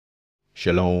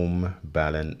Shalom,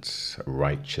 balance,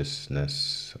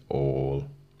 righteousness, all,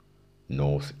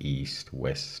 north, east,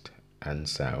 west, and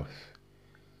south.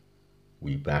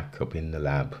 We back up in the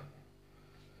lab.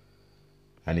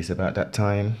 And it's about that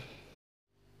time.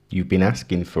 You've been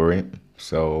asking for it,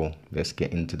 so let's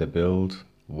get into the build.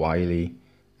 Wiley,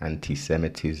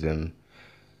 anti-Semitism,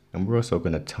 and we're also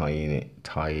going to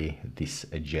tie this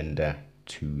agenda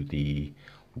to the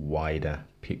wider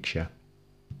picture.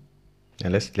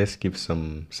 And let's give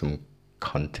some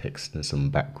context and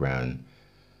some background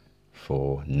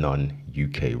for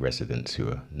non-UK residents who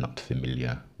are not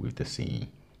familiar with the scene.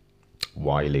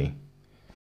 Wiley,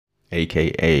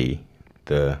 aka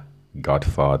the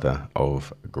godfather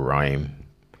of grime,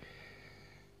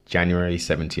 January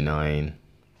 79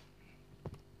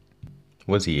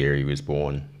 was the year he was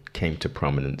born. Came to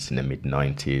prominence in the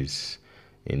mid-90s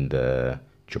in the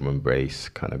drum and bass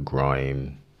kind of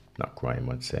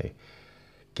I'd say,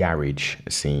 garage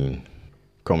scene,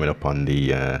 coming up on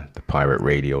the pirate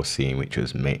radio scene, which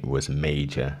was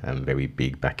major and very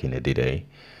big back in the day.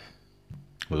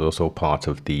 Was also part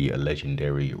of the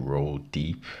legendary Roll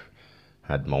Deep,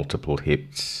 had multiple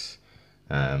hits.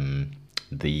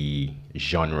 The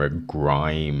genre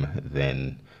grime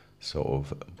then sort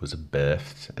of was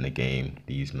birthed, and again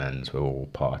these men were all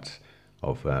part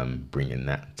of bringing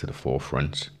that to the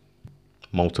forefront.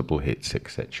 Multiple hits,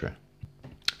 etc.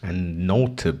 And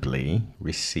notably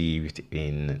received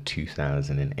in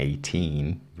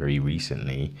 2018, very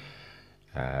recently,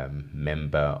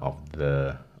 member of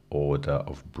the Order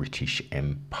of British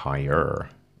Empire,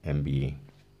 MBE.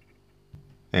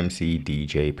 MC,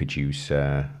 DJ,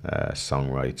 producer,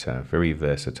 songwriter, very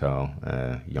versatile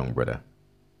young brother.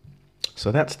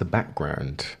 So that's the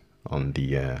background on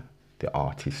the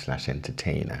artist /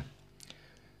 entertainer.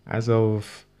 As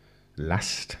of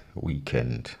last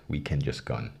weekend just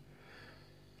gone,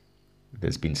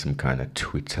 there's been some kind of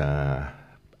Twitter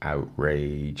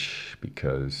outrage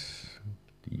because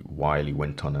Wiley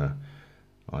went on a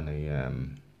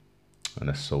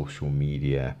social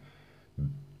media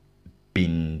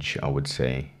binge, I would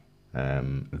say,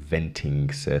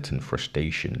 venting certain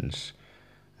frustrations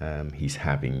he's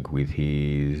having with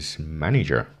his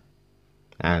manager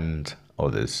and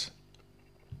others,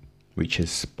 which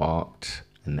has sparked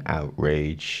an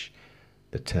outrage.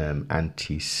 The term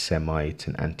anti-Semite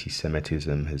and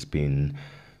anti-Semitism has been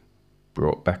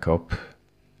brought back up,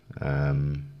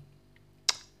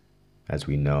 as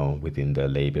we know, within the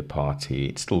Labour Party.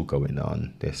 It's still going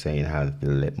on. They're saying how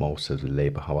most of the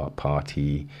Labour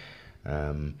Party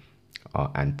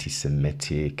are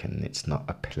anti-Semitic and it's not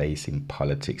a place in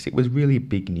politics. It was really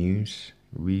big news,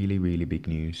 really, really big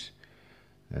news.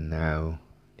 And now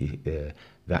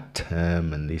that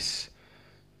term and this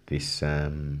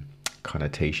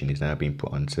connotation is now being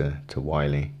put onto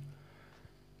Wiley.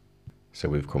 So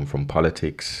we've come from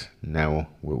politics, now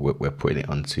we're putting it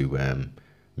onto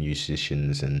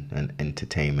musicians and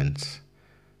entertainment.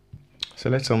 So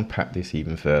let's unpack this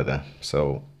even further.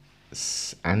 So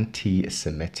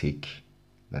anti-Semitic,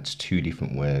 that's two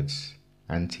different words.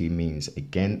 Anti means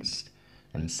against,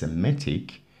 and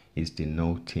Semitic is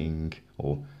denoting,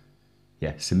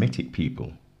 Semitic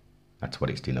people. That's what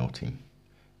it's denoting.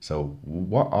 So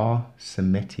what are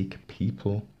Semitic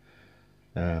people?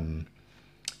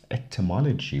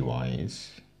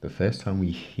 Etymology-wise, the first time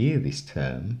we hear this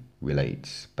term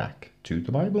relates back to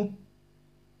the Bible.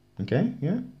 Okay,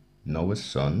 yeah. Noah's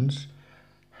sons,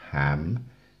 Ham,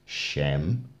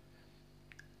 Shem,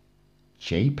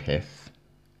 Japheth,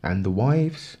 and the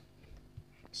wives.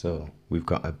 So we've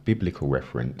got a biblical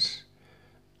reference.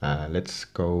 Let's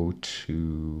go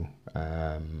to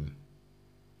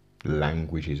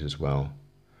languages as well,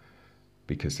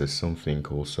 because there's something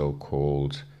also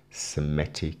called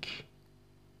Semitic,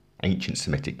 ancient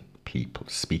Semitic people,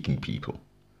 speaking people,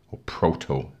 or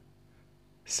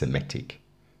Proto-Semitic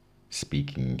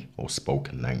speaking or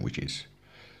spoken languages.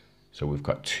 So we've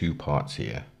got two parts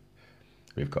here.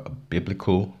 We've got a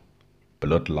biblical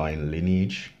bloodline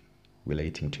lineage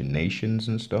relating to nations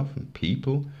and stuff and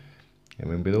people,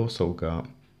 and then we've also got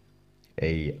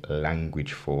a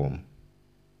language form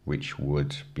which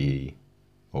would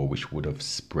have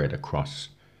spread across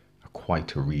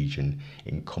quite a region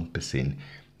encompassing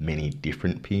many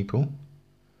different people.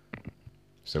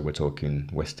 So we're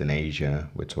talking Western Asia,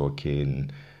 we're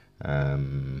talking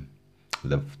the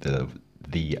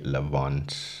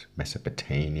Levant,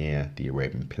 Mesopotamia, the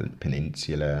Arabian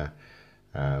Peninsula.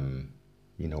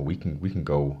 We can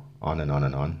go on and on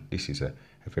and on. This is a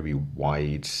very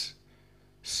widespread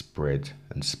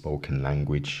and spoken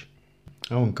language.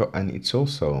 Oh, and it's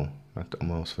also, I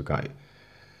almost forgot,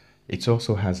 It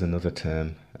also has another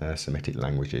term, Semitic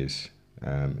languages.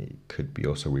 It could be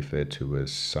also referred to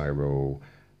as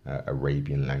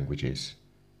Syro-Arabian languages,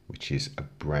 which is a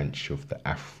branch of the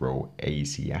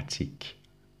Afro-Asiatic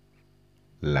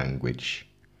language.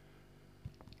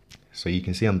 So you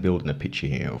can see I'm building a picture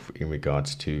here in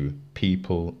regards to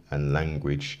people and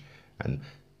language, and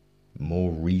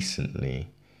more recently,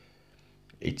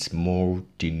 it's more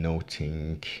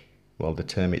denoting, well, the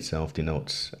term itself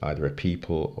denotes either a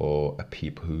people or a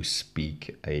people who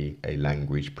speak a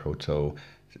language,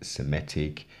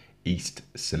 Proto-Semitic, East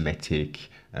Semitic,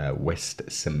 West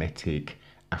Semitic,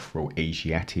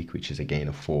 Afro-Asiatic, which is again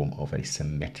a form of a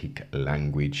Semitic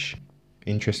language.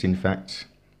 Interesting fact,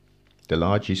 the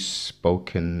largest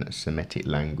spoken Semitic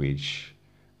language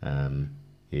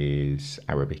is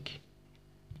Arabic.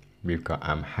 We've got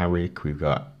Amharic, we've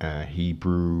got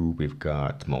Hebrew, we've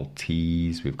got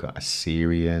Maltese, we've got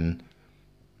Assyrian,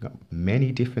 we've got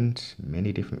many different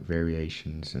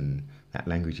variations, and that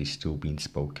language is still being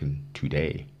spoken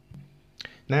today.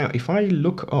 Now, if I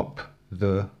look up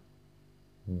the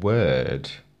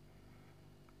word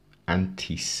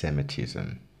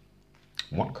anti-Semitism,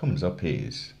 what comes up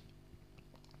is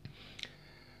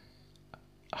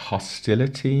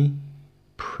hostility,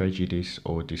 prejudice,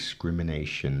 or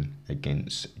discrimination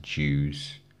against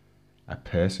Jews. A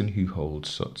person who holds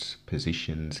such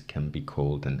positions can be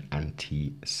called an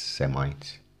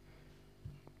anti-Semite,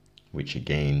 which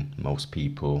again most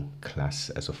people class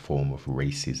as a form of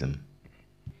racism.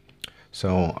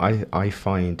 So I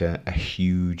find a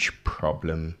huge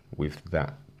problem with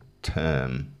that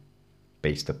term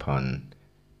based upon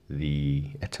the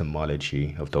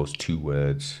etymology of those two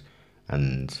words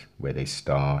and where they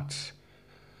start,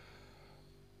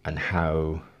 and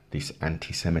how this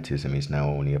anti-Semitism is now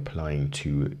only applying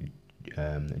to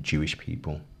Jewish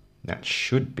people. That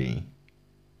should be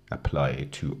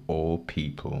applied to all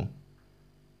people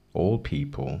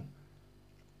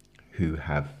who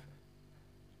have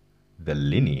the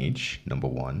lineage, number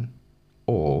one,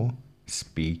 or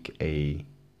speak a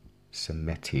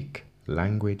Semitic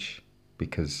language,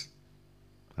 because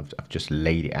I've just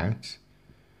laid it out.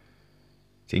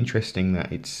 It's interesting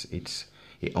that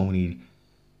it only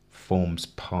forms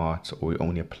part, or it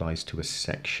only applies to a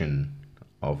section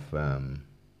of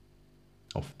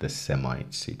the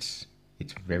Semites.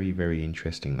 It's very, very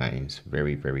interesting. That is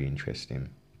very, very interesting.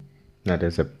 Now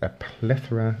there's a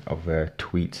plethora of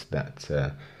tweets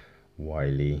that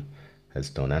Wiley has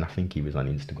done, and I think he was on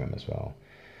Instagram as well.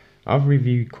 I've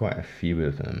reviewed quite a few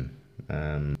of them,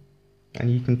 and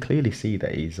you can clearly see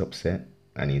that he's upset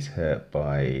and he's hurt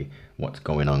by what's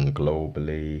going on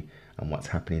globally and what's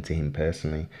happening to him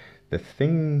personally.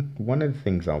 One of the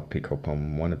things I'll pick up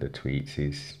on one of the tweets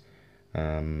is,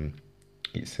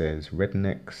 it says,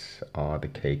 rednecks are the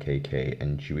KKK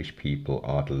and Jewish people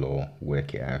are the law,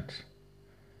 work it out.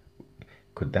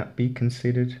 Could that be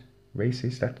considered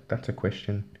racist? That's a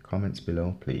question. Comments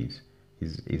below, please.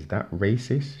 Is that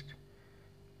racist?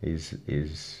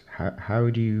 How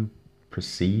do you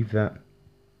perceive that?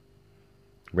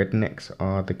 Rednecks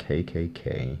are the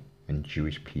KKK and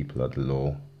Jewish people are the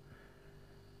law.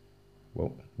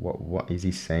 What is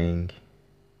he saying?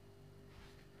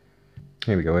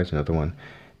 Here we go, here's another one.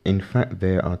 In fact,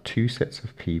 there are two sets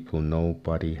of people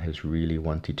nobody has really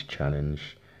wanted to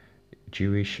challenge,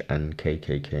 Jewish and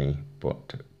KKK,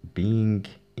 but being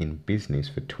in business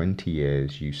for 20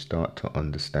 years, you start to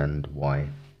understand why.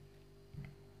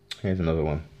 Here's another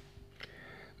one.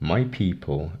 My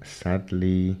people,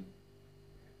 sadly,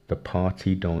 the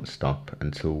party don't stop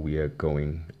until we are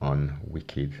going on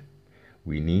wicked.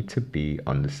 We need to be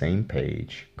on the same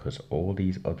page because all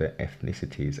these other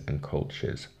ethnicities and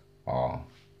cultures are.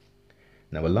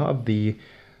 Now, a lot of the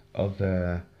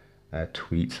other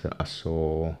tweets that I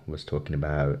saw was talking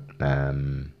about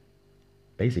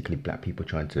basically black people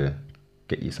trying to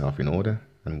get yourself in order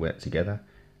and work together.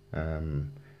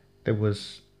 There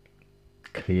was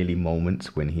clearly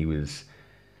moments when he was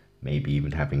maybe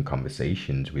even having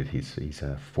conversations with his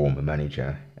former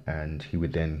manager, and he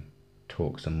would then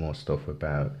talk some more stuff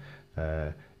about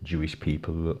Jewish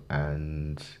people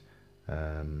and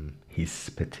his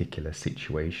particular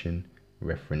situation,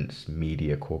 reference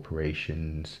media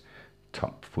corporations,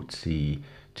 top FTSE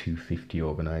 250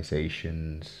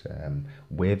 organizations,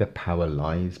 where the power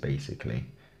lies, basically.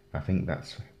 I think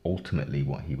that's ultimately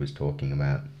what he was talking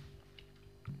about.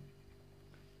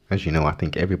 As you know, I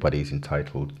think everybody's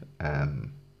entitled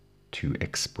to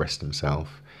express themselves.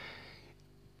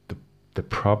 The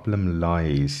problem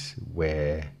lies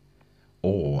where,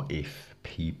 or if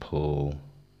people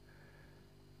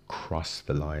cross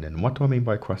the line. And what do I mean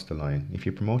by cross the line? If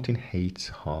you're promoting hate,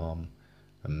 harm,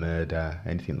 a murder,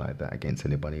 anything like that against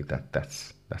anybody,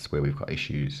 that's where we've got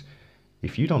issues.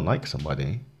 If you don't like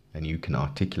somebody and you can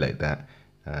articulate that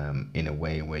in a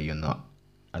way where you're not,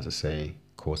 as I say,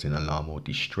 causing alarm or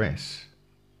distress,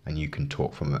 and you can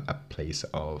talk from a place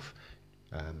of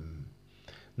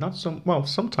not some, well,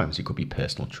 sometimes it could be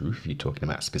personal truth if you're talking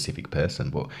about a specific person,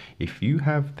 but if you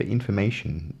have the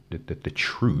information, the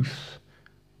truth,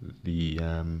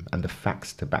 and the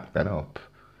facts to back that up,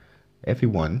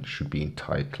 everyone should be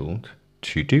entitled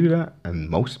to do that, and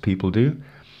most people do.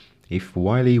 If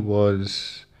Wiley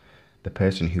was the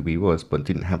person who he was but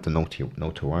didn't have the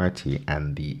notoriety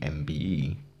and the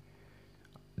MBE,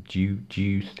 do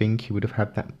you think he would have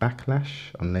had that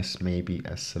backlash unless maybe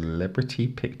a celebrity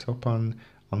picked up on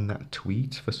that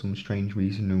tweet for some strange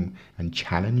reason and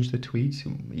challenged the tweet?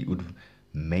 It would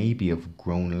maybe have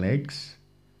grown legs.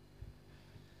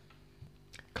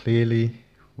 Clearly,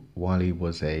 Wiley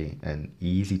was an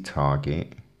easy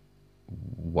target.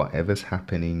 Whatever's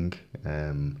happening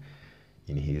in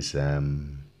his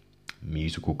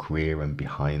musical career and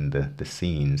behind the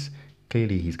scenes,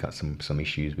 clearly he's got some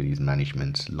issues with his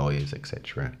management, lawyers,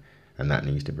 etc., and that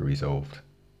needs to be resolved.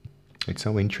 It's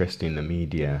so interesting, the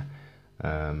media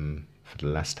for the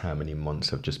last how many months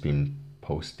have just been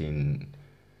posting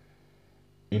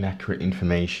inaccurate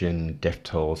information, death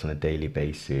tolls on a daily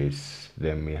basis.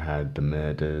 Then we had the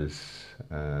murders,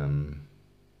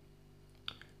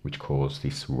 which caused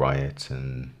this riot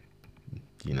and,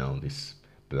 you know, this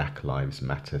Black Lives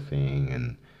Matter thing.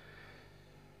 And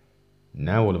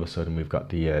now all of a sudden we've got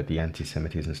the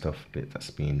anti-Semitism stuff that's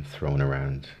being thrown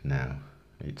around now.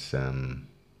 It's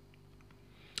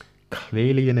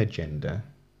clearly an agenda,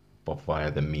 but via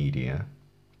the media,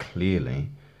 clearly.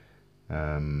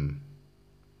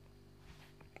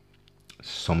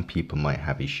 Some people might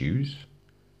have issues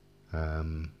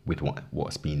with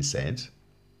what's being said,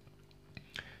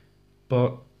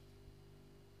 but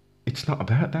it's not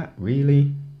about that,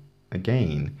 really.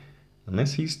 Again,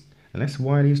 unless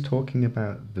Wiley's talking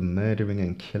about the murdering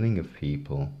and killing of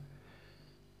people,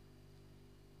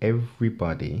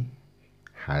 everybody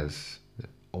has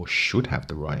or should have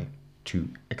the right to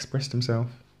express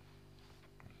themselves.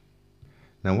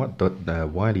 Now, what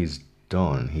Wiley's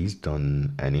done, he's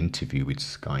done an interview with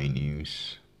Sky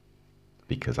News,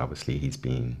 because obviously he's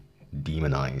been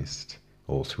demonized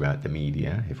all throughout the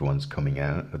media. Everyone's coming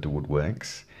out of the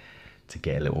woodworks to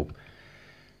get a little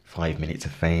 5 minutes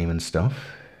of fame and stuff.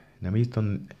 Now he's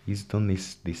done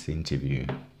this interview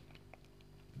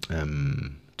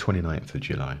 29th of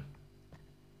July.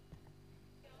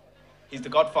 He's the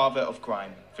godfather of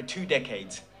grime. For 2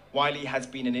 decades, Wiley has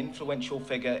been an influential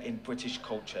figure in British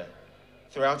culture.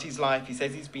 Throughout his life, he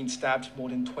says he's been stabbed more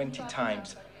than 20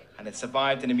 times and has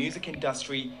survived in a music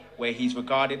industry where he's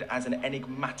regarded as an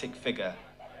enigmatic figure.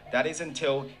 That is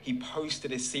until he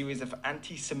posted a series of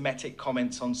anti-Semitic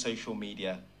comments on social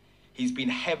media. He's been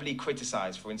heavily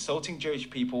criticized for insulting Jewish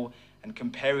people and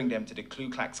comparing them to the Ku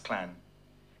Klux Klan.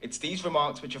 It's these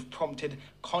remarks which have prompted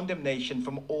condemnation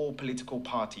from all political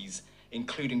parties,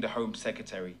 including the Home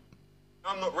Secretary.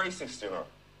 I'm not racist, you know.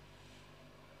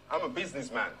 I'm a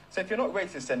businessman. So if you're not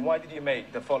racist, then why did you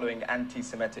make the following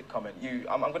anti-Semitic comment?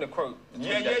 I'm going to quote the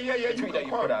tweet that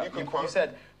you put out. You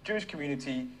said, Jewish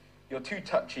community, you're too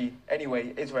touchy.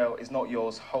 Anyway, Israel is not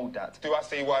yours. Hold that. Do I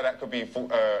see why that could be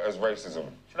as racism?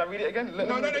 Should I read it again? No,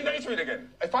 don't read it again.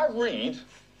 If I read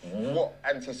what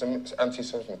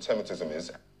anti-Semitism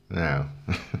is... Now,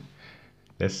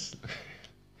 this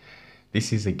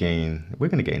is again, we're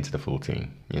going to get into the full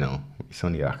thing, you know. It's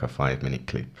only like a 5-minute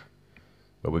clip,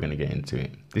 but we're going to get into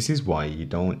it. This is why you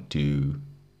don't do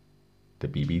the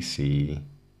BBC,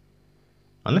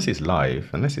 unless it's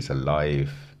a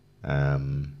live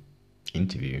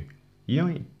interview. You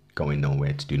ain't going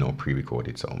nowhere to do no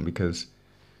pre-recorded song, because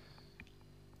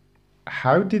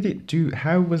how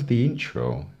was the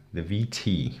intro, the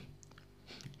VT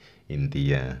in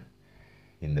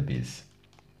the biz?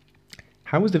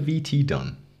 How was the VT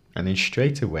done? And then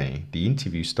straight away, the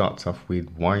interview starts off with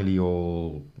Wiley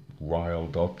all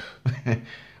riled up.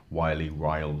 Wiley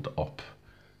riled up,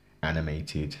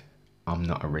 animated. I'm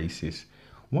not a racist.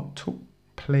 What took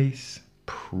place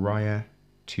prior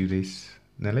to this?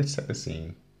 Now let's set the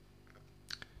scene.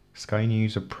 Sky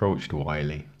News approached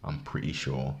Wiley, I'm pretty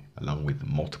sure, along with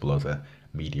multiple other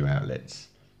media outlets,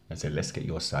 and said, let's get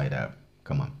your side out.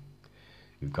 Come on.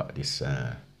 We've got this,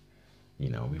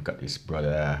 we've got this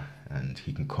brother, and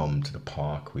he can come to the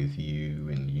park with you,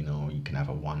 and, you know, you can have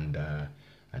a wander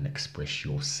and express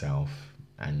yourself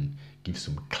and give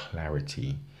some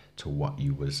clarity to what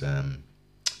you was,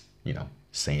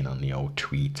 saying on the old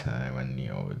Twitter and the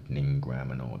old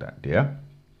Ningram and all that, yeah?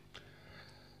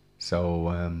 So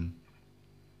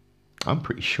I'm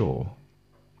pretty sure,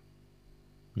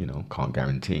 can't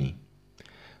guarantee,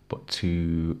 but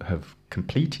to have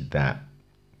completed that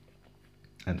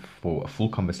and for a full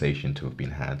conversation to have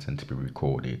been had and to be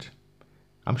recorded,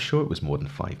 I'm sure it was more than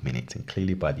 5 minutes, and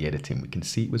clearly by the editing we can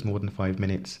see it was more than 5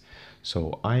 minutes.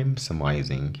 So I'm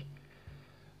surmising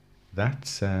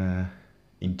that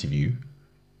interview,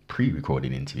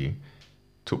 pre-recorded interview,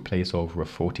 took place over a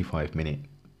 45-minute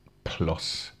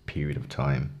plus period of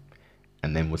time,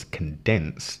 and then was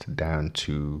condensed down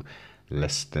to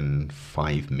less than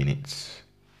 5 minutes.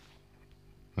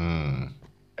 And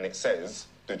it says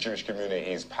the Jewish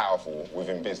community is powerful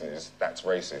within business, that's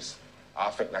racist. I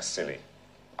think that's silly.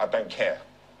 I don't care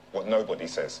what nobody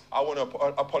says. I want to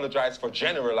apologise for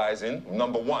generalising,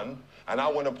 number one, and I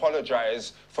want to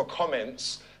apologise for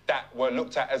comments that were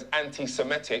looked at as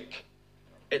anti-Semitic.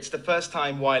 It's the first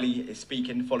time Wiley is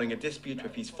speaking following a dispute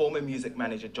with his former music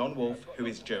manager John Wolf, who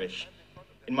is Jewish.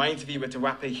 In my interview with the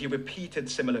rapper, he repeated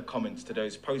similar comments to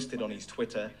those posted on his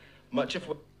Twitter. Much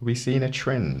of We're seeing a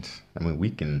trend. I mean, we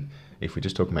can, if we're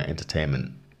just talking about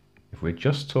entertainment, if we're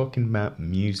just talking about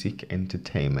music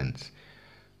entertainment,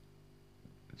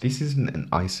 this isn't an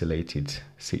isolated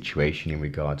situation in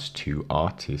regards to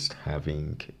artists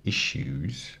having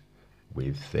issues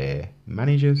with their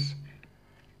managers.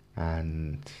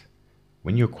 And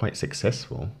when you're quite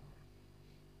successful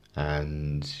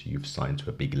and you've signed to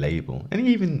a big label, and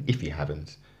even if you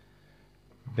haven't,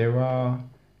 there are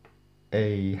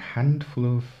a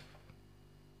handful of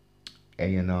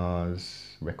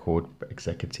A&Rs, record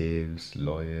executives,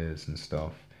 lawyers and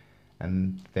stuff,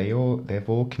 and they've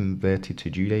all converted to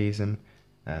Judaism,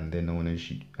 and they're known as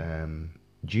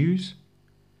Jews.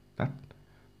 I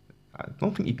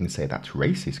don't think you can say that's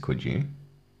racist, could you?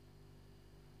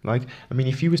 Like, I mean,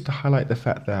 if you was to highlight the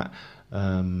fact that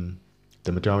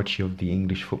the majority of the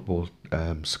English football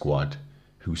squad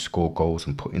who score goals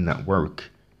and put in that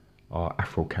work are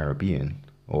Afro-Caribbean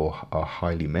or are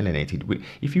highly melanated,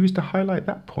 if you was to highlight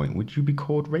that point, would you be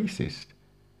called racist?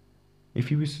 If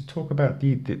you was to talk about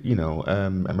the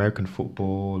American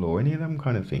football or any of them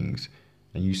kind of things,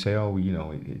 and you say, oh,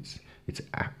 it's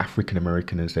African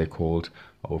American as they're called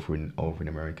over in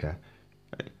America,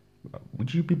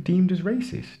 would you be deemed as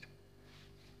racist?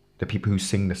 The people who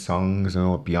sing the songs,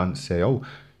 or Beyonce,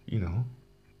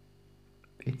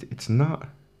 it's not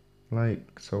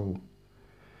like, so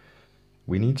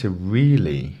we need to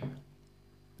really,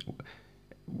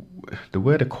 the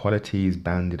word equality is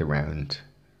bandied around,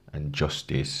 and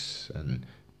justice, and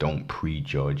don't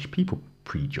prejudge. People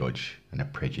prejudge and are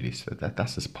prejudiced.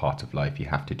 That's just part of life. You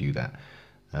have to do that.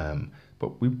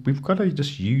 But we've got to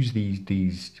just use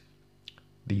these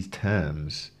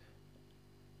terms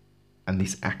and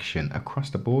this action across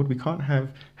the board. We can't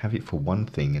have it for one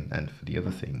thing and for the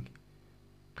other thing.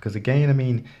 Because again, I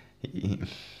mean, he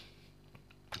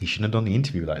shouldn't have done the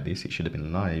interview like this. It should have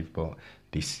been live, but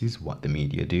this is what the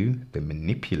media do. They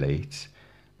manipulate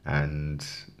and,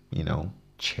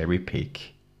 cherry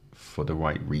pick for the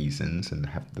right reasons and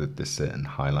have the certain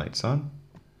highlights on.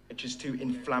 Which is too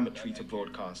inflammatory to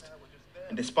broadcast.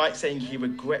 And despite saying he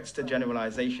regrets the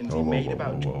generalizations he made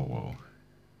about... Whoa.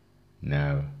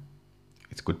 No,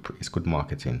 it's good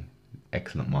marketing,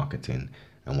 excellent marketing,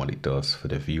 and what it does for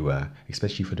the viewer,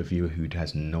 especially for the viewer who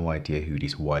has no idea who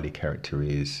this Wiley character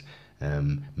is,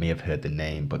 may have heard the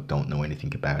name but don't know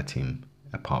anything about him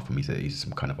apart from he's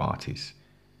some kind of artist.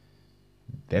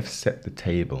 They've set the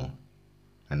table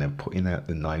and they're putting out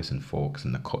the knives and forks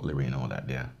and the cutlery and all that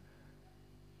there.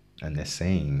 And they're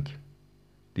saying,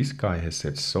 this guy has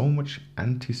said so much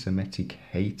anti-Semitic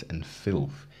hate and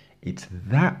filth. It's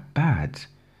that bad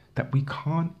that we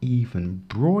can't even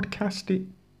broadcast it.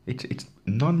 It's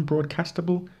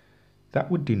non-broadcastable.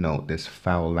 That would denote there's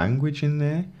foul language in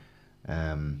there,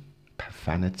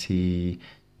 profanity,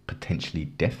 potentially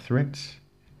death threats.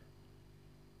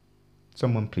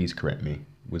 Someone please correct me.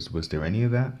 Was there any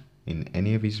of that in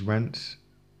any of his rants?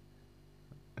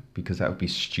 Because that would be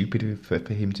stupid for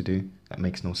him to do. That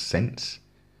makes no sense.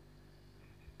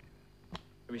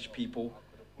 Jewish people.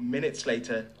 Minutes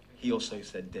later, he also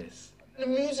said this. The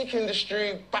music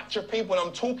industry, batch of people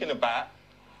I'm talking about,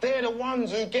 they're the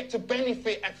ones who get to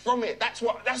benefit from it. That's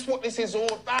what this is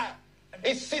all about.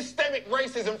 It's systemic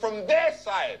racism from their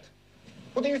side.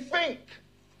 What do you think?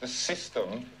 The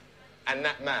system and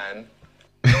that man...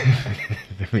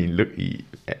 I mean, look,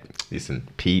 listen,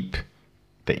 peep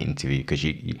the interview, because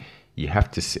you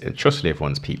have to see, trust me,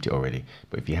 everyone's peeped it already,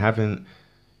 but if you haven't,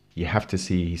 you have to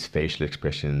see his facial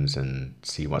expressions and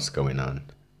see what's going on.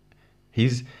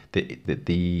 He's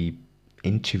the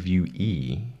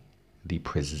interviewee, the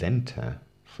presenter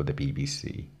for the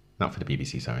BBC, not for the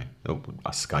BBC, sorry,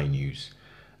 Sky News.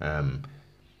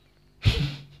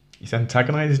 He's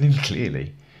antagonising him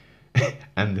clearly,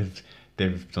 and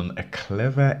they've done a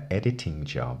clever editing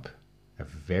job, a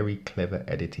very clever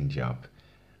editing job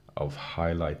of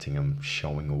highlighting and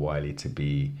showing Wiley to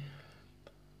be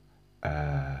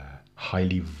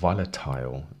highly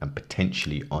volatile and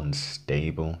potentially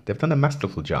unstable. They've done a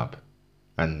masterful job,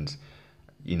 and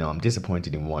I'm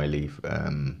disappointed in Wiley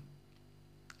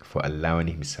for allowing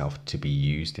himself to be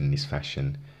used in this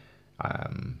fashion.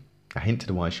 A hint to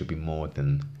the why should be more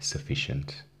than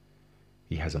sufficient.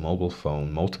 He has a mobile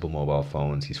phone, multiple mobile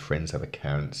phones. His friends have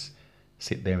accounts.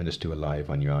 Sit there and just do a live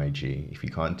on your IG. If you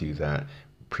can't do that,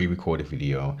 pre-record a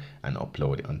video and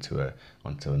upload it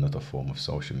onto another form of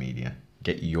social media.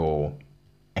 Get your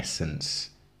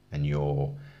essence and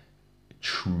your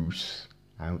truth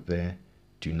out there.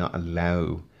 Do not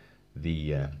allow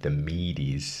the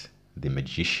medias, the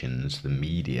magicians, the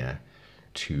media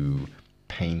to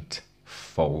paint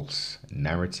false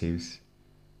narratives.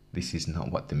 This is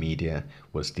not what the media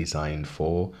was designed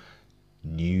for.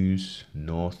 News,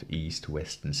 north, east,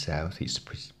 west and south, is to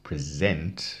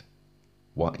present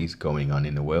what is going on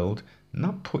in the world,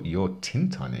 not put your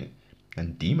tint on it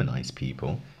and demonize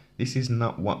people. This is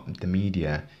not what the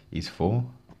media is for.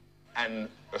 And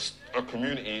a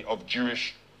community of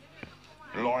Jewish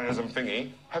lawyers and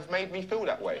thingy have made me feel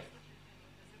that way.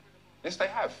 Yes, they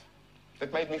have.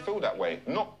 They've made me feel that way.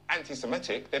 Not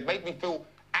anti-Semitic. They've made me feel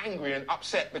angry and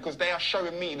upset because they are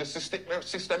showing me the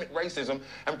systemic racism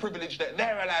and privilege that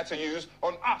they're allowed to use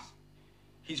on us.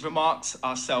 His remarks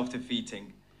are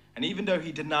self-defeating, and even though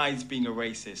he denies being a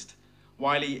racist,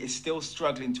 Wiley is still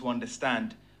struggling to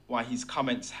understand why his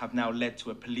comments have now led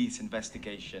to a police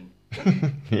investigation.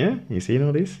 Yeah, you seeing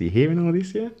all this? You hearing all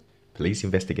this, yeah? Police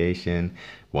investigation.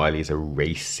 Wiley's a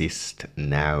racist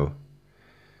now.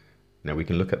 Now, we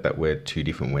can look at that word two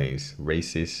different ways.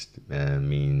 Racist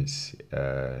means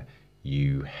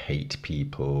you hate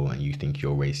people and you think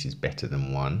your race is better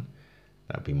than one.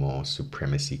 That'd be more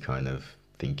supremacy kind of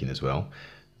thinking as well.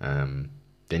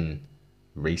 Then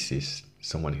racist,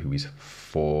 someone who is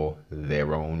for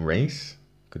their own race.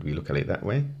 Could we look at it that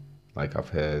way? Like I've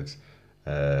heard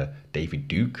David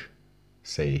Duke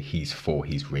say he's for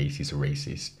his race, he's a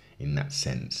racist in that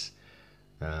sense.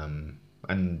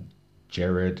 And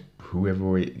Jared,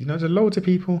 whoever, there's loads of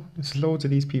people. There's loads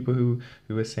of these people who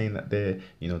are saying that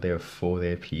they're for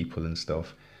their people and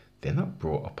stuff. They're not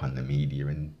brought up on the media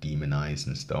and demonized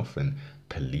and stuff, and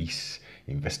police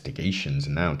investigations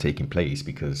are now taking place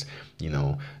because,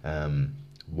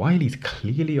 Wiley's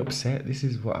clearly upset. This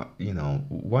is what,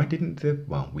 why didn't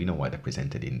we know why the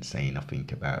presenter didn't say nothing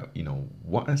about,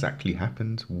 what has actually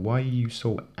happened. Why are you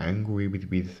so angry with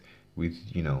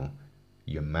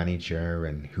your manager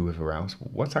and whoever else?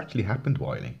 What's actually happened,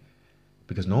 Wiley?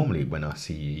 Because normally when I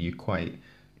see you, you're quite,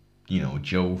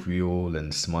 jovial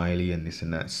and smiley and this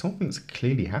and that. Something's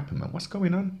clearly happened, man. What's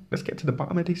going on? Let's get to the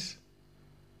bottom of this.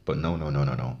 But no.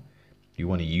 We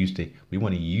want to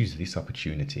use this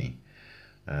opportunity.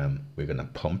 We're going to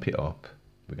pump it up.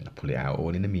 We're going to pull it out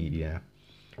all in the media.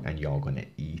 And you're going to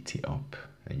eat it up.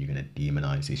 And you're going to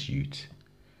demonize this youth.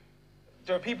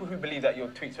 There are people who believe that your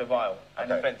tweets are vile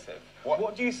and offensive.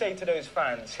 What do you say to those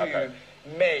fans who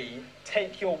may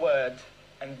take your word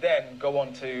and then go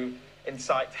on to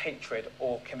incite hatred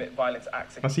or commit violent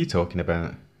acts? What's he talking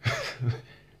about?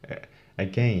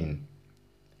 Again,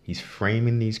 he's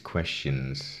framing these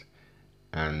questions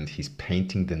and he's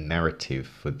painting the narrative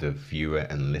for the viewer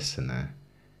and listener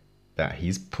that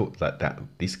he's put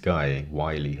this guy,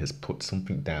 Wiley, has put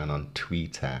something down on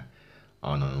Twitter,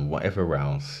 on whatever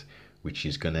else, which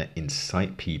is going to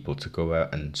incite people to go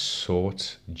out and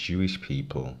sort Jewish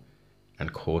people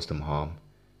and cause them harm.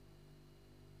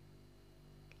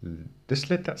 Just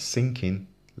let that sink in.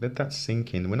 Let that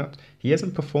sink in. He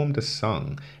hasn't performed a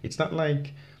song. It's not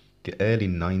like the early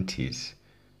 90s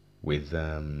with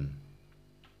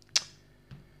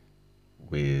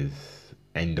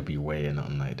NWA and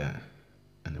nothing like that.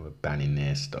 And they were banning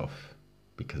their stuff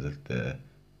because of the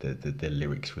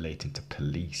lyrics relating to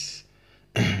police.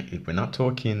 We're not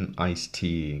talking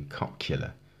Ice-T Cop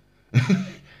Killer.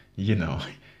 He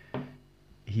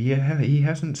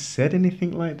hasn't said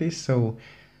anything like this, so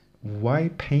why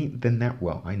paint the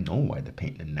well, I know why they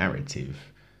paint the narrative,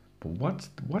 but what's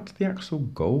the actual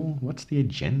goal? What's the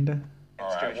agenda?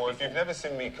 Alright, well, if you've never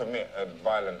seen me commit a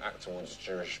violent act towards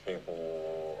Jewish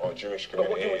people or Jewish community... But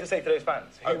what do you want to say to those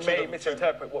fans who may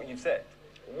misinterpret what you've said?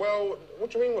 Well, what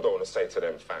do you mean what I want to say to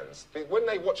them fans? When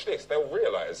they watch this, they'll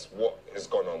realise what has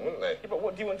gone on, wouldn't they? Yeah, but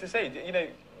what do you want to say?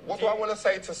 What do I want to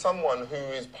say to someone who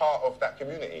is part of that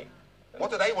community? What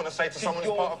do they want to say to someone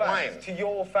who's part of mine? To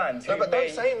your fans, No, who but may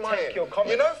don't say mine. take your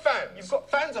comments. You know fans.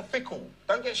 Fans are fickle.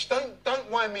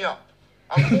 Don't wind me up.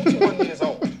 I'm 41 years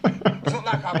old. It's not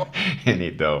like I'm. In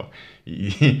it though,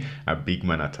 a big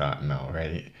man attack now,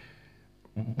 right?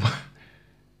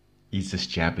 He's just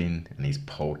jabbing and he's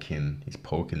poking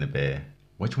the bear.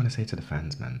 What do you want to say to the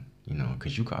fans, man? You know,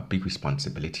 because you got a big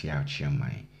responsibility out here,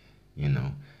 mate. You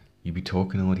know, you be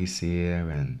talking all this here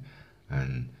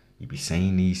and you be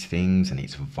saying these things and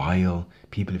it's vile.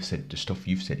 People have said the stuff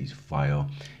you've said is vile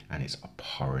and it's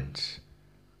abhorrent.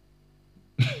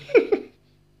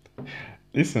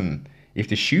 Listen, if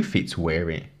the shoe fits, wear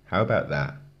it. How about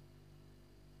that?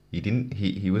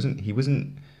 He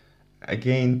wasn't.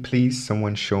 Again, please,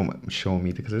 someone show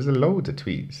me, because there's loads of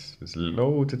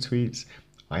tweets.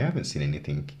 I haven't seen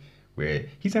anything where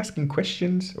he's asking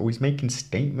questions or he's making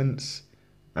statements.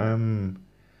 I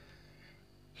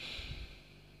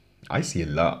see a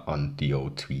lot on the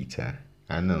old Twitter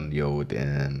and on the old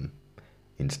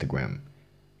Instagram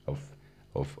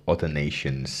of other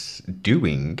nations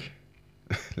doing.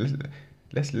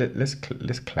 Let's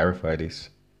clarify this.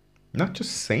 Not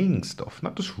just saying stuff,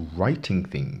 not just writing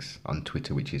things on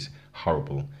Twitter, which is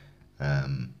horrible,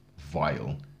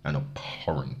 vile, and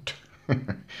abhorrent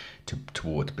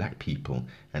towards black people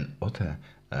and other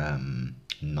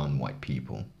non-white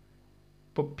people.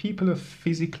 But people are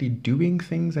physically doing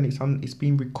things, and it's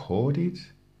being recorded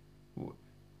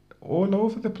all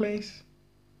over the place.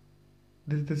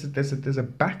 There's a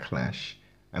backlash,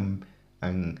 and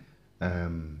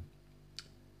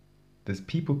there's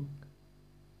people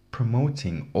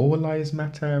promoting all lives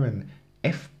matter and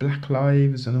F black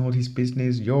lives and all this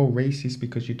business. You're racist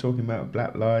because you're talking about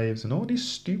black lives and all this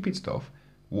stupid stuff.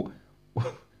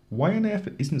 Why on earth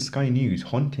isn't Sky News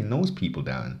hunting those people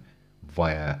down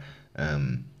via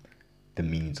the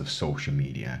means of social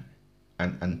media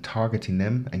and targeting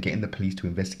them and getting the police to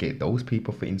investigate those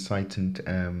people for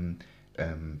inciting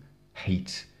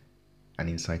hate and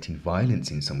inciting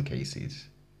violence in some cases,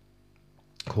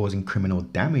 causing criminal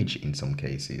damage in some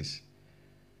cases,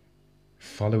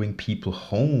 following people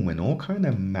home and all kind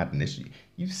of madness.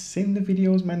 You've seen the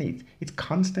videos, man. It's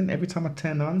constant. Every time I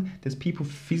turn on, there's people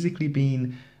physically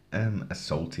being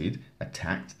assaulted,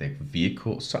 attacked, their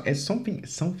vehicles. So something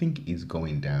is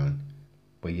going down.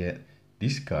 But yet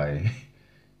this guy,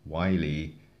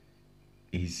 Wiley,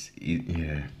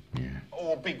 yeah.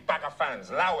 Oh, big bag of fans.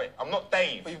 Allow it. I'm not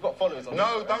Dave. But you've got followers on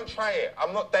No, don't try it.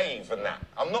 I'm not Dave and that.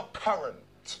 I'm not current.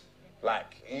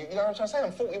 Like, you know what I'm trying to say?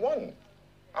 I'm 41.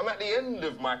 I'm at the end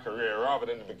of my career rather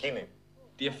than the beginning.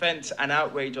 The offence and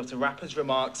outrage of the rapper's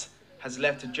remarks has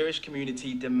left the Jewish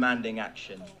community demanding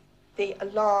action. The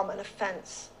alarm and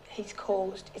offence he's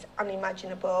caused is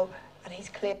unimaginable, and he's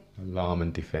clear. Alarm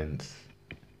and defence.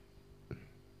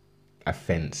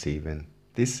 Offence even.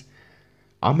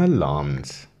 I'm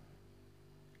alarmed.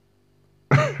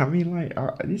 I mean, like,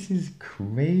 this is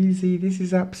crazy. This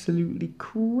is absolutely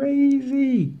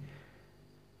crazy.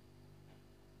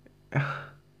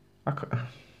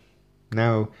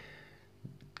 Now,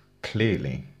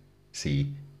 clearly,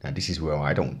 see, now this is where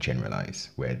I don't generalize,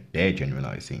 where they're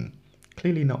generalizing.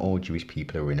 Clearly, not all Jewish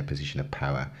people are in a position of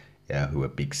power, who are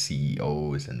big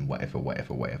CEOs and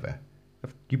whatever.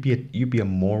 You'd be a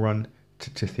moron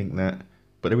to think that.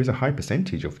 But there is a high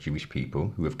percentage of Jewish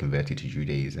people who have converted to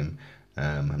Judaism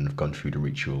and have gone through the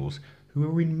rituals, who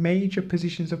are in major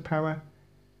positions of power.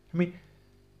 I mean,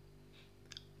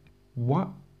 what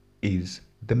is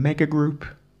the mega group?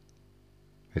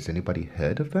 Has anybody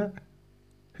heard of that?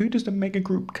 Who does the mega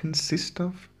group consist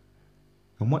of?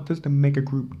 And what does the mega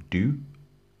group do?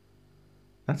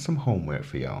 That's some homework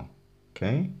for y'all,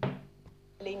 okay?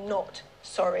 Not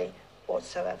sorry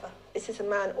whatsoever. This is a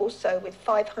man also with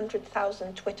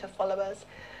 500,000 Twitter followers.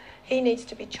 He needs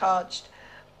to be charged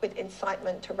with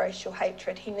incitement to racial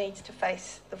hatred. He needs to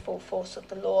face the full force of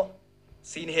the law.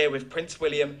 Seen here with Prince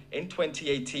William in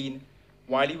 2018,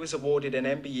 Wiley was awarded an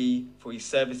MBE for his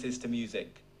services to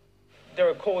music. There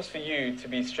are calls for you to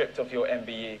be stripped of your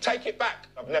MBE. Take it back.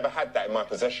 I've never had that in my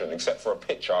possession except for a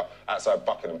picture outside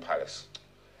Buckingham Palace.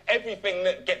 Everything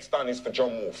that gets done is for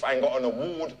John Wolfe. I ain't got an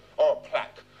award or a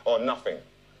plaque or nothing.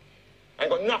 I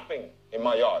ain't got nothing in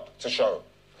my yard to show.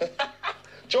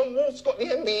 John Wolfe's got the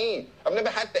MBE. I've never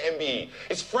had the MBE.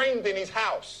 It's framed in his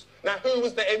house. Now, who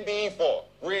was the MBE for?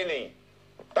 Really?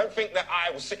 Don't think that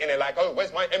I was sitting there like, oh,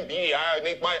 where's my MBE? I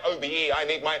need my OBE. I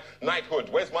need my knighthood.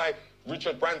 Where's my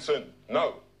Richard Branson?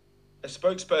 No. A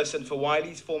spokesperson for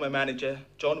Wiley's former manager,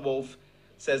 John Wolfe,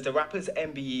 says the rapper's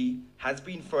MBE has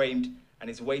been framed and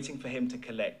is waiting for him to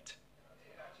collect.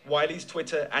 Wiley's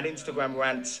Twitter and Instagram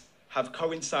rants have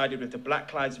coincided with the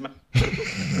Black Lives Matter.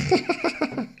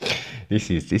 This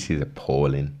is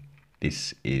appalling.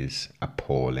 This is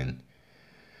appalling.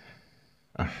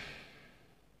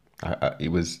 It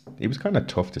was kind of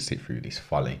tough to sit through this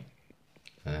folly,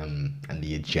 and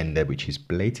the agenda which is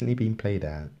blatantly being played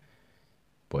out,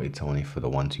 but it's only for the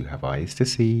ones who have eyes to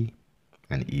see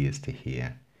and ears to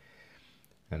hear.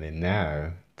 And then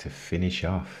now to finish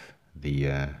off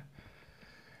the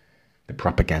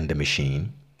propaganda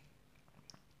machine,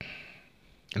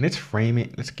 and let's frame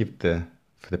it. Let's give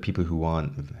for the people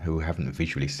who haven't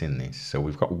visually seen this. So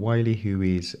we've got Wiley, who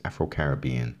is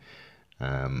Afro-Caribbean.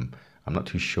 I'm not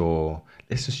too sure.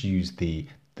 Let's just use the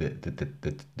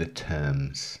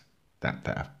terms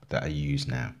that are used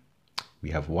now.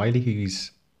 We have Wiley, who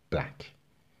is black.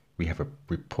 We have a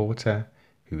reporter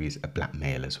who is a black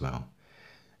male as well.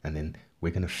 And then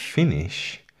we're going to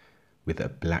finish with a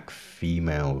black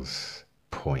female's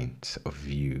point of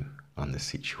view on the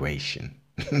situation.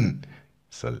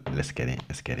 So let's get it.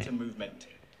 Let's get it. Movement.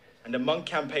 And among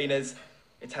campaigners,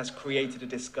 it has created a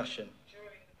discussion.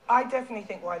 I definitely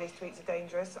think Wiley's tweets are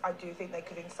dangerous. I do think they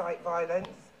could incite violence.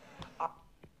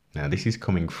 Now, this is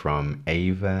coming from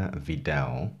Ava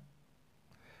Vidal,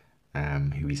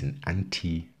 who is an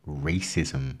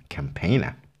anti-racism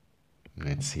campaigner.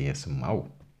 Let's hear some more.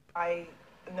 I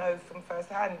know from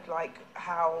firsthand, like,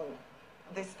 how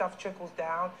this stuff trickles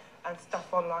down and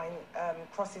stuff online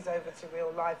crosses over to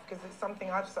real life, because it's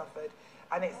something I've suffered,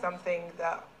 and it's something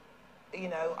that, you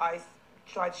know, I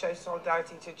tried to show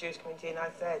solidarity to the Jewish community, and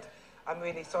I said, I'm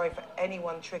really sorry for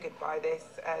anyone triggered by this,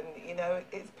 and, you know,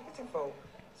 it's pitiful.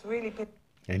 It's really pitiful.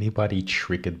 Anybody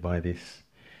triggered by this?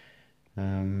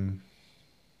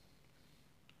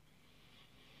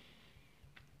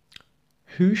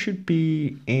 Who should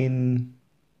be in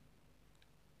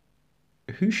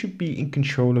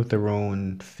control of their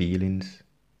own feelings?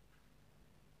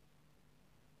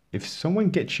 If someone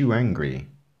gets you angry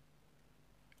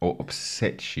or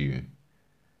upsets you,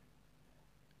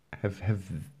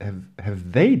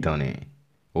 have they done it,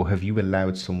 or have you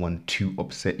allowed someone to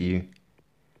upset you?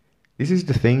 This is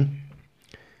the thing.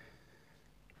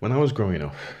 When I was growing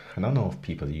up, I don't know if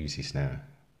people use this now,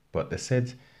 but they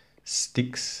said,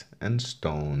 sticks and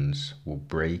stones will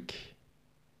break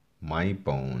my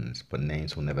bones, but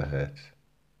names will never hurt.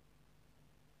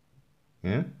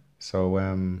 Yeah? So,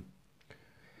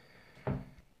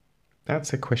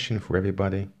 that's a question for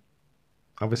everybody.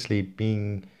 Obviously,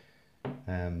 being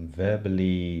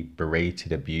verbally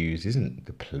berated, abused isn't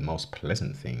the most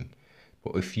pleasant thing.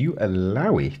 But if you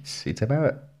allow it, it's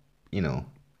about, you know,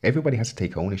 everybody has to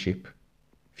take ownership.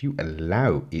 If you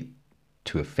allow it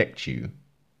to affect you,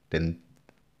 then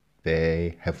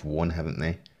they have won, haven't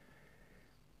they?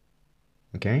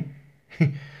 Okay?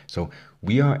 So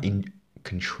we are in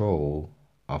control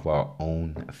of our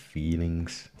own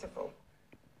feelings.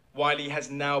 Wiley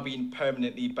has now been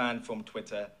permanently banned from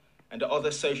Twitter, and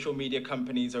other social media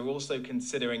companies are also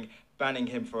considering banning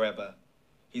him forever.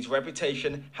 His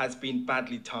reputation has been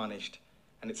badly tarnished,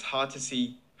 and it's hard to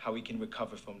see how he can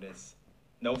recover from this.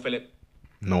 Noel Phillips.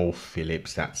 Noel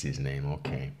Phillips, that's his name.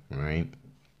 Okay, right.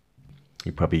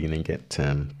 You're probably going to get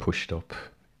pushed up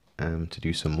to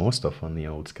do some more stuff on the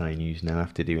old Sky News now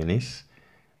after doing this.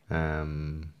 I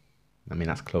mean,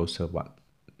 that's close to, what,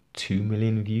 2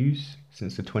 million views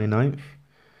since the 29th?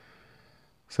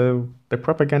 So the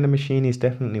propaganda machine is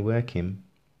definitely working.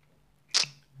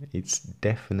 It's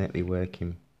definitely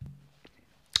working.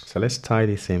 So let's tie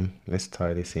this in. Let's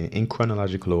tie this in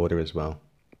chronological order as well.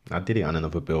 I did it on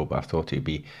another bill, but I thought it'd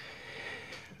be,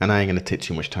 and I ain't going to take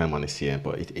too much time on this here,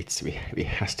 but it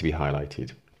has to be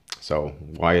highlighted. So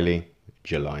Wiley,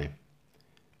 July.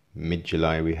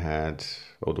 Mid-July we had,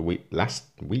 or the week, last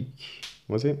week,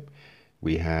 was it?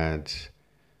 We had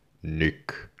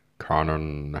Nick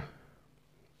Cannon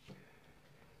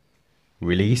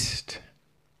released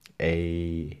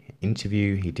a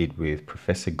interview he did with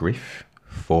Professor Griff,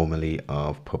 formerly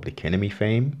of Public Enemy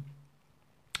fame,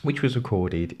 which was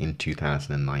recorded in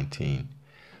 2019.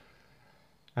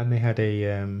 And they had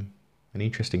an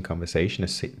interesting conversation, a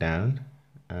sit down.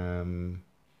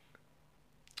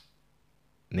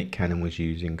 Nick Cannon was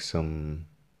using some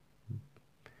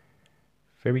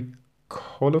very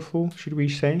colourful, should we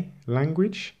say,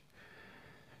 language.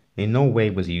 In no way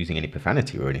was he using any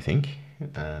profanity or anything.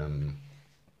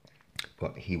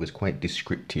 But he was quite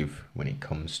descriptive when it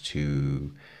comes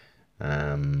to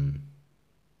certain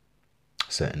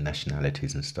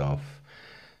nationalities and stuff.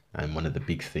 And one of the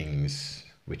big things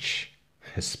which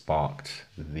has sparked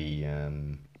the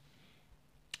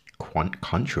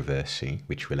controversy,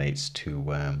 which relates to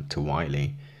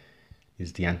Wiley,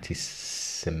 is the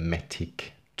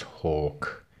anti-Semitic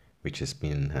talk which has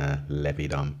been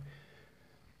levied on.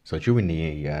 So during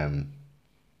the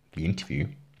interview,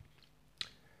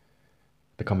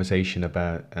 the conversation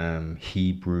about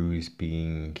Hebrews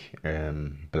being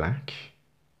black,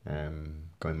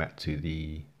 going back to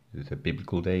the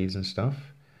biblical days and stuff,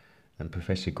 and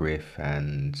Professor Griff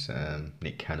and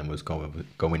Nick Cannon was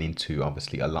going into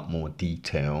obviously a lot more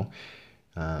detail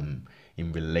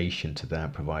in relation to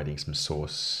that, providing some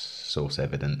source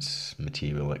evidence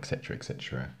material, etc.,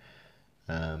 etc.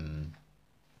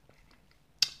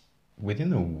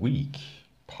 Within a week,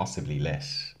 possibly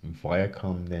less,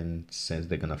 Viacom then says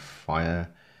they're gonna fire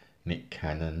Nick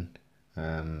Cannon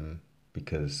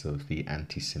because of the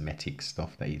anti-Semitic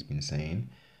stuff that he's been saying.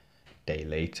 A day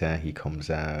later, he comes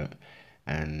out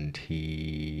and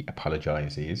he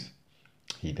apologizes.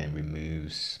 He then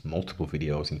removes multiple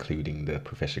videos, including the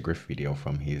Professor Griff video,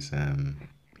 from his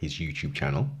YouTube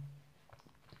channel.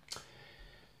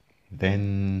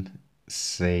 Then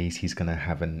says he's going to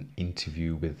have an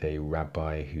interview with a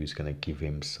rabbi who's going to give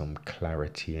him some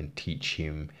clarity and teach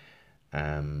him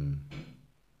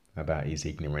about his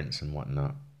ignorance and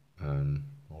whatnot.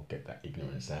 I'll get that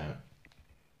ignorance out.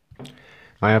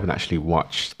 I haven't actually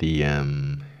watched the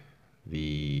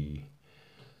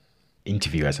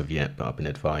interview as of yet, but I've been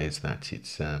advised that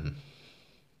it's a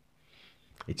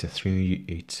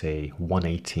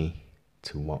 180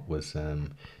 to what was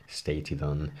stated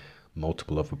on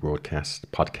multiple other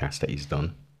podcasts that he's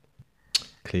done.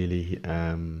 Clearly,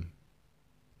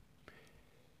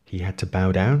 he had to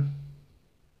bow down.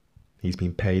 He's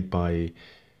been paid by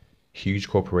huge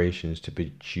corporations to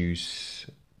produce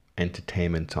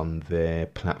entertainment on their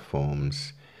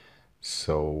platforms.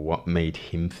 So what made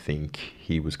him think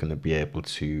he was going to be able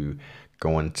to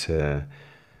go onto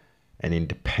an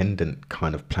independent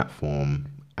kind of platform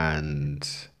and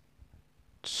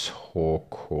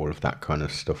talk all of that kind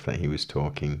of stuff that he was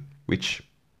talking, which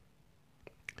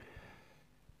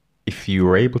if you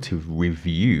were able to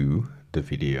review the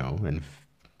video and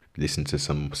listen to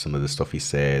some of the stuff he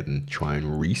said and try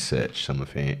and research some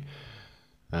of it,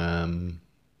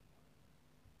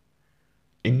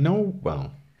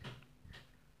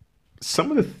 some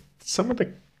of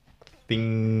the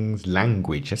things,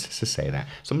 language, let's just say that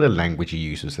some of the language he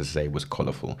used, as I say, was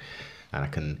colourful, and I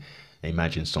can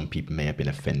imagine some people may have been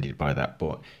offended by that.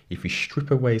 But if we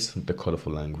strip away some of the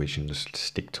colourful language and just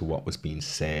stick to what was being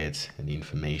said and the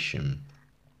information,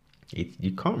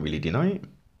 you can't really deny it.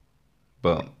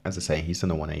 But as I say, he's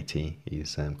done a 180.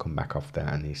 He's come back off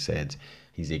that and he said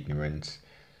he's ignorant.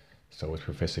 So was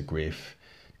Professor Griff.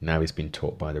 Now he's been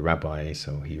taught by the rabbi,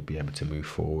 so he'll be able to move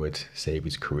forward, save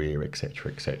his career,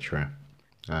 etc., etc.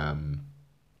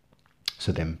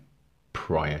 So then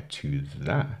prior to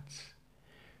that,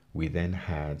 we then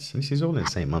had, this is all in the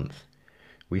same month,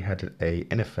 we had a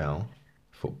NFL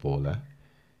footballer,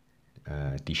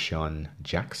 Deshaun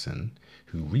Jackson,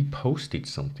 who reposted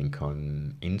something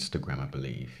on Instagram, I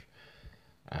believe,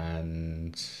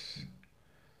 and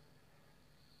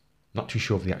not too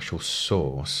sure of the actual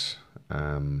source,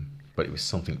 but it was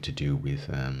something to do with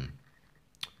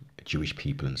Jewish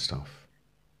people and stuff.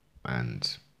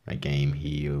 And again,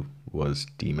 he was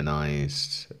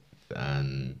demonized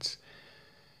and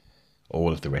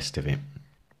all of the rest of it.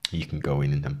 You can go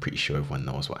in and I'm pretty sure everyone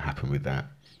knows what happened with that.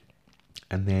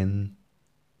 And then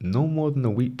no more than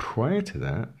a week prior to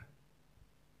that,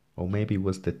 or maybe it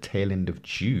was the tail end of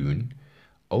June,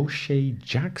 O'Shea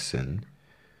Jackson,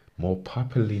 more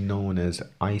popularly known as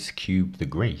Ice Cube the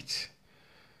Great,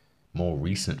 more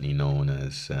recently known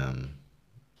as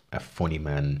a funny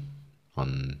man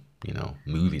on,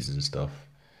 movies and stuff,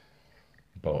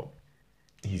 but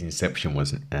his inception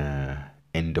was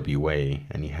NWA,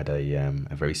 and he had a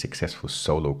very successful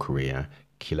solo career,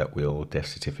 Kill at Will, Death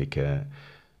Certificate,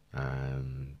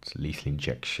 and Lethal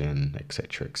Injection,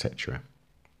 etc., etc.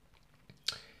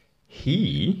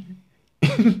 He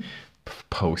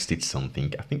posted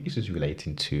something, I think this was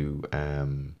relating to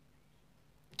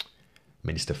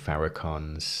Minister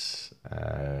Farrakhan's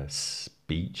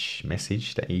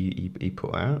message that he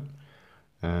put out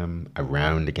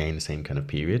around, again, the same kind of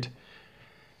period.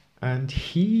 And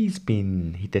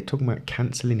they're talking about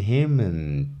cancelling him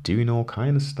and doing all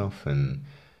kind of stuff, and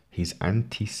he's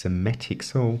anti-Semitic.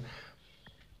 So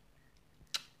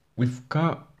we've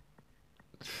got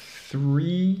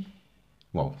three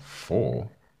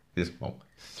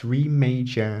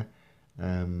major,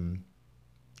 in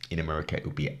America it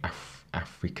would be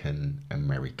African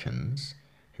Americans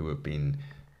who have been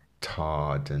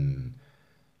tarred and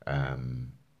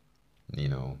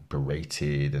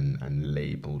berated and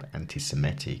labelled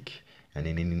anti-Semitic. And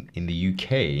in the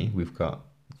UK, we've got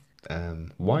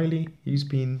Wiley, who's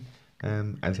been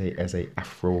as a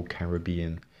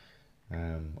Afro-Caribbean,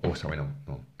 oh sorry, no,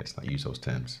 let's not use those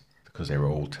terms because they're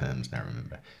old terms now,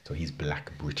 remember. So he's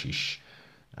Black British,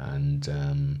 and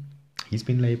he's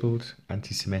been labelled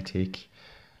anti-Semitic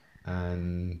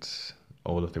and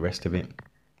all of the rest of it.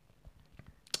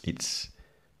 It's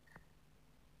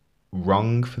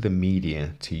wrong for the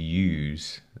media to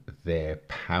use their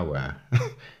power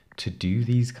to do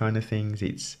these kind of things.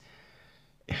 It's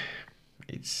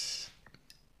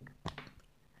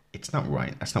not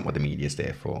right. That's not what the media is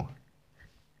there for.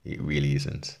 It really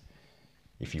isn't.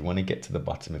 If you want to get to the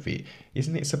bottom of it,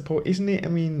 isn't it? I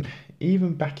mean,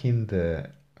 even back in the,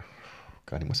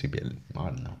 God, it must be a bit, I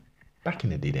don't know, back in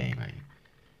the day, mate,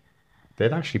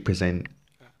 they'd actually present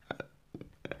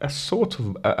a sort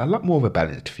of a lot more of a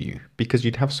balanced view, because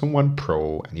you'd have someone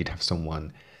pro and you'd have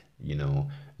someone, you know,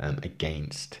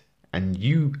 against, and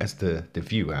you as the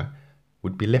viewer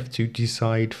would be left to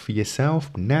decide for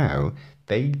yourself. Now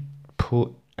they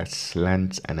put a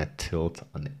slant and a tilt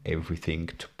on everything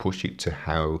to push it to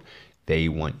how they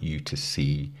want you to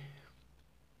see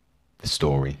the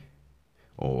story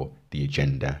or the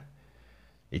agenda.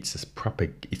 It's just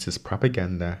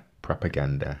propaganda.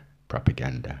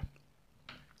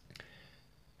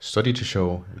 Study to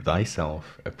show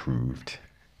thyself approved.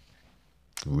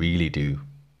 Really do.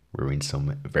 We're in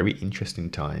some very interesting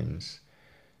times.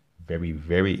 Very,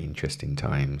 very interesting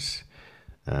times.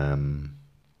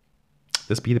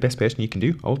 Just be the best person you can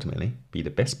do, ultimately. Be the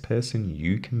best person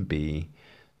you can be.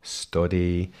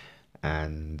 Study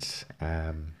and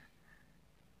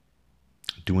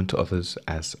do unto others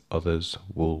as others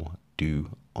will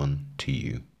do unto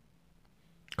you.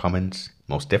 Comments,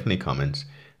 most definitely comments.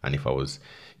 And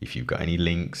if you've got any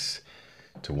links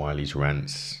to Wiley's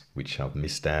rants which I've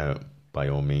missed out, by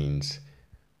all means,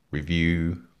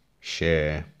 review,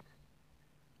 share.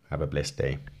 Have a blessed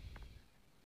day.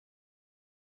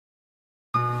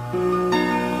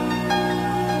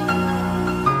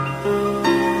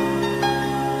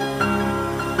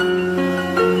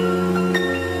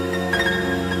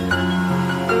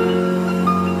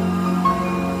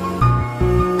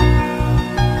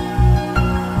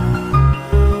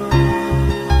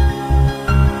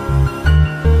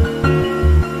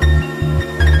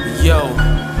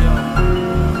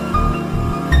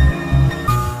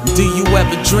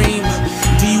 Dream?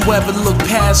 Do you ever look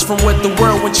past from what the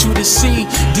world wants you to see?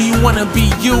 Do you want to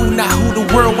be you, not who the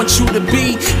world wants you to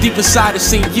be? Deep inside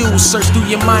it's in you, search through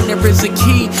your mind, there is a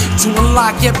key to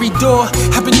unlock every door.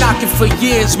 I've been knocking for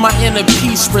years, my inner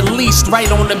peace released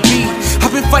right on the beat.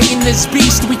 I've been fighting this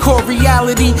beast we call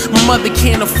reality. My mother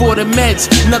can't afford the meds,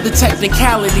 another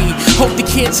technicality. Hope the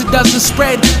cancer doesn't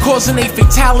spread, causing a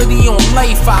fatality on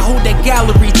life. I hold that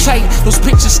gallery tight, those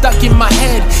pictures stuck in my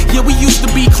head. Yeah, we used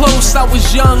to be close, I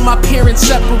was young, my parents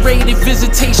separated.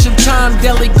 Visitation time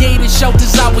delegated,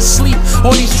 shelters I would sleep.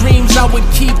 All these dreams I would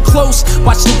keep close.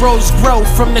 Watch the rose grow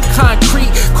from the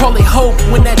concrete. Call it hope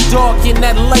when that dark and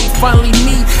that light finally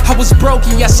meet. I was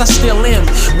broken, yes I still am.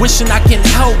 Wishing I can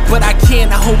help, but I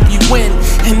can't. I hope you win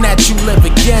and that you live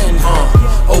again.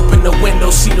 Open the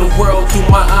window, see the world through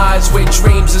my eyes, where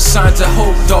dreams are signs of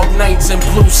hope. Dark nights and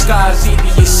blue skies,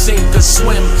 either you sink or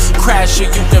swim, crash or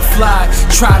you can fly.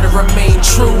 Try to remain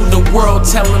true, the world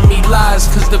telling me lies,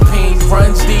 cause the pain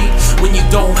runs deep when you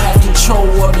don't have control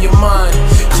of your mind.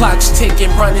 Clock's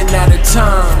ticking, running out of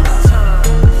time.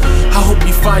 I hope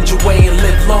you find your way and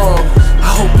live long.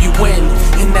 I hope you win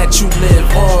and that you live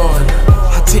on.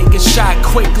 Take a shot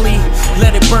quickly,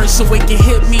 let it burn so it can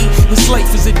hit me. This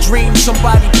life is a dream,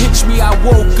 somebody pitched me. I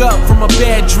woke up from a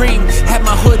bad dream, had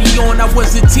my hoodie on, I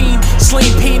was a teen. Slain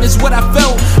pain is what I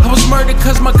felt, I was murdered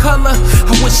cause my color.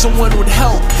 I wish someone would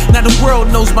help, now the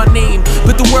world knows my name,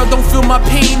 but the world don't feel my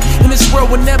pain. And this world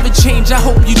will never change, I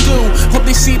hope you do. Hope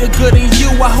they see the good in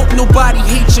you, I hope nobody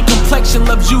hates your complexion,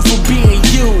 loves you for being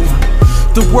you.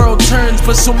 The world turns,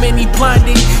 but so many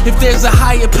blinded. If there's a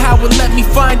higher power, let me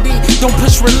find it. Don't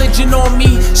push religion on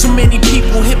me. So many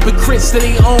people hypocrites to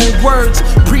their own words,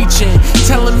 preaching,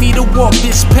 telling me to walk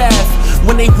this path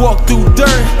when they walk through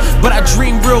dirt. But I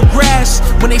dream real grass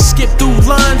when they skip through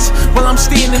lines, while I'm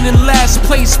standing in last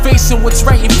place, facing what's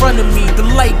right in front of me. The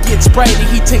light gets brighter,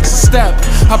 he takes a step.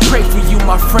 I pray for you,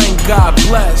 my friend, God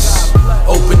bless.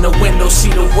 Open the window,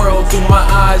 see the world through my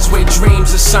eyes, where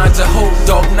dreams are signs of hope.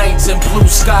 Dark nights and blue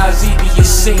skies, either you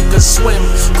sink or swim,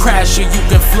 crash or you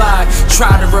can fly. Try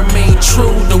to remain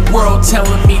true, the world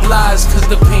telling me lies, cause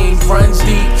the pain runs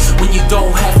deep when you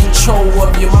don't have control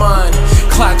of your mind.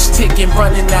 Clock's ticking,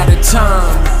 running out of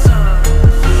time.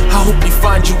 I hope you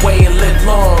find your way and live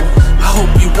long. I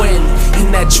hope you win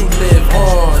and that you live